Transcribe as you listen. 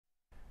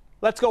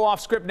Let's go off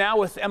script now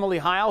with Emily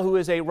Heil, who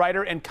is a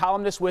writer and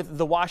columnist with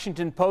The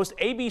Washington Post.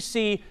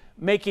 ABC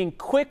making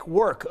quick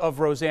work of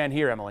Roseanne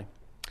here, Emily.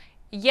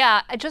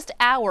 Yeah, just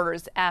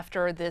hours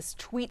after this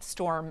tweet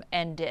storm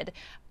ended,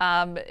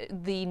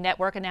 the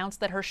network announced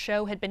that her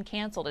show had been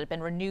canceled. It had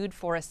been renewed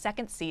for a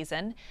second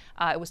season.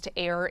 It was to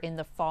air in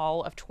the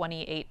fall of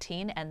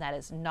 2018, and that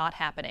is not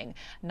happening.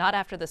 Not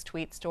after this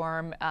tweet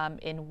storm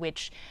in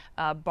which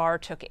Barr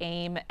took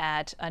aim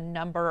at a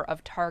number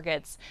of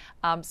targets,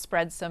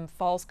 spread some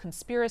false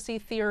conspiracy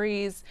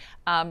theories,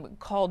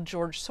 called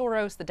George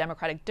Soros, the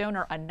Democratic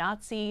donor, a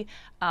Nazi,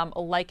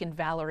 likened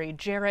Valerie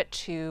Jarrett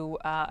to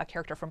a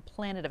character from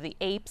Planet of the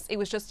Apes. It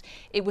was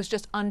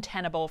just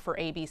untenable for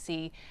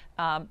ABC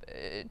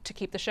to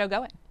keep the show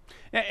going.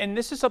 And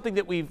this is something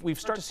that we've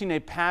started seeing a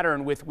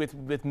pattern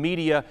with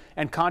media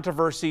and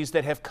controversies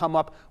that have come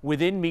up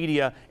within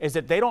media, is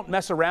that they don't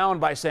mess around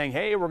by saying,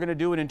 hey, we're going to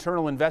do an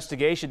internal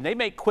investigation. They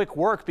make quick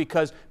work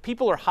because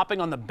people are hopping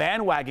on the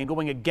bandwagon,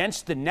 going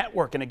against the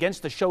network and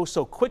against the show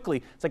so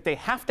quickly. It's like they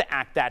have to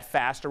act that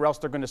fast or else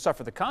they're going to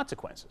suffer the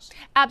consequences.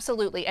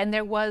 Absolutely. And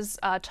there was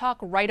talk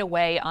right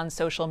away on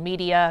social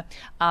media.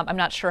 I'm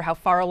not sure how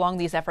far along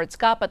these efforts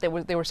got, but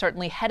they were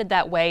certainly headed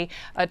that way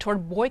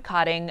toward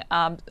boycotting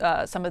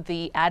some of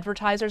the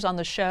advertisers on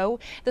the show.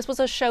 This was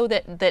a show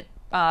that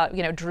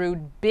drew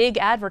big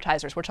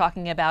advertisers. We're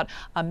talking about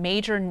a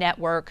major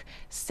network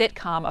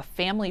sitcom, a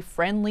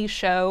family-friendly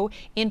show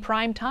in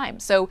prime time.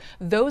 So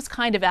those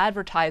kind of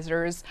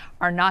advertisers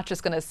are not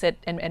just going to sit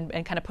and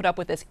kind of put up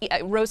with this.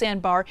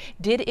 Roseanne Barr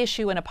did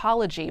issue an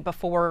apology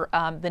before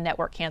the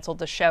network canceled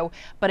the show,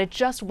 but it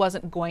just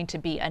wasn't going to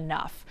be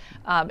enough.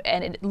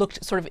 And it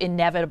looked sort of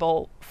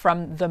inevitable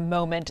from the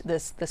moment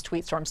this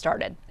tweet storm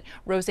started.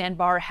 Roseanne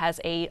Barr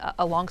has a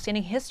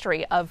longstanding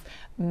history of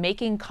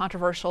making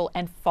controversial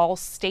and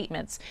false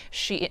statements.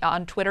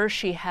 On Twitter,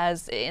 she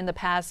has in the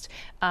past,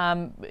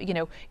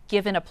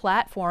 given a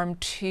platform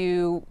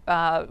to,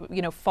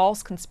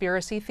 false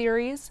conspiracy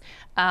theories,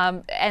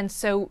 and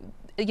so.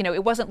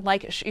 It wasn't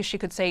like she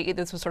could say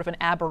this was sort of an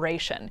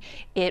aberration.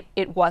 It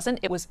wasn't.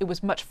 It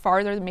was much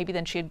farther maybe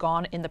than she had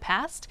gone in the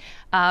past.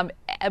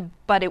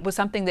 But it was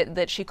something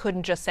that she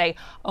couldn't just say,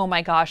 oh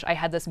my gosh, I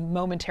had this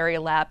momentary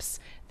lapse.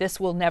 This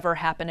will never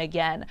happen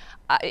again.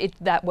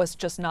 That was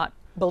just not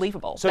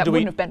believable. So that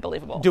wouldn't have been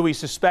believable. Do we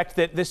suspect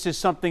that this is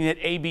something that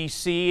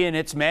ABC and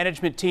its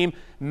management team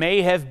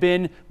may have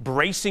been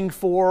bracing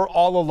for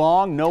all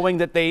along, knowing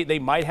that they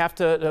might have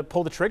to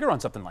pull the trigger on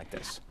something like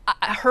this?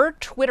 Her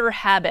Twitter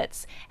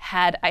habits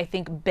had, I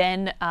think,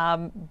 been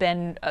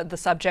the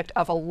subject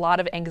of a lot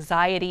of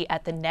anxiety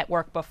at the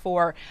network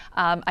before.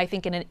 I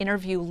think in an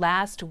interview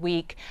last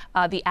week,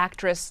 the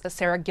actress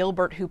Sarah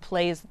Gilbert, who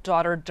plays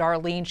daughter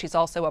Darlene, she's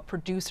also a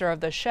producer of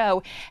the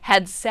show,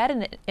 had said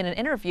in an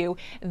interview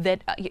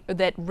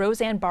that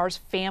Roseanne Barr's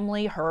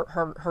family,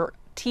 her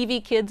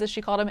TV kids, as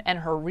she called them, and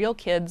her real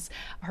kids,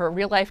 her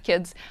real life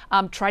kids,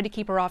 tried to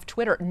keep her off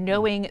Twitter,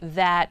 knowing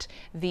that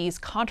these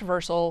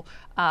controversial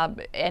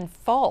and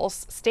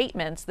false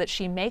statements that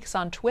she makes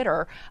on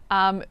Twitter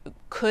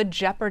could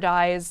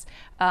jeopardize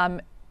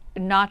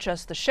not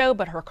just the show,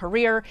 but her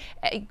career.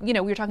 We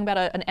were talking about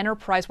an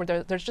enterprise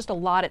where there's just a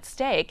lot at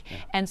stake. Yeah.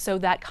 And so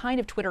that kind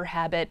of Twitter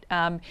habit,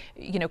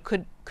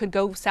 could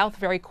go south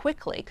very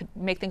quickly, could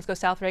make things go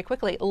south very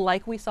quickly,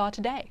 like we saw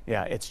today.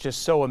 Yeah, it's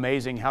just so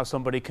amazing how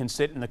somebody can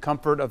sit in the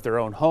comfort of their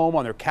own home,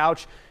 on their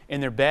couch,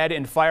 in their bed,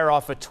 and fire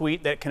off a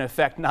tweet that can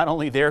affect not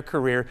only their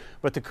career,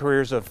 but the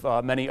careers of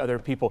many other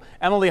people.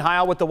 Emily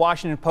Heil with The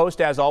Washington Post,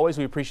 as always,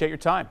 we appreciate your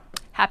time.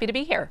 Happy to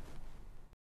be here.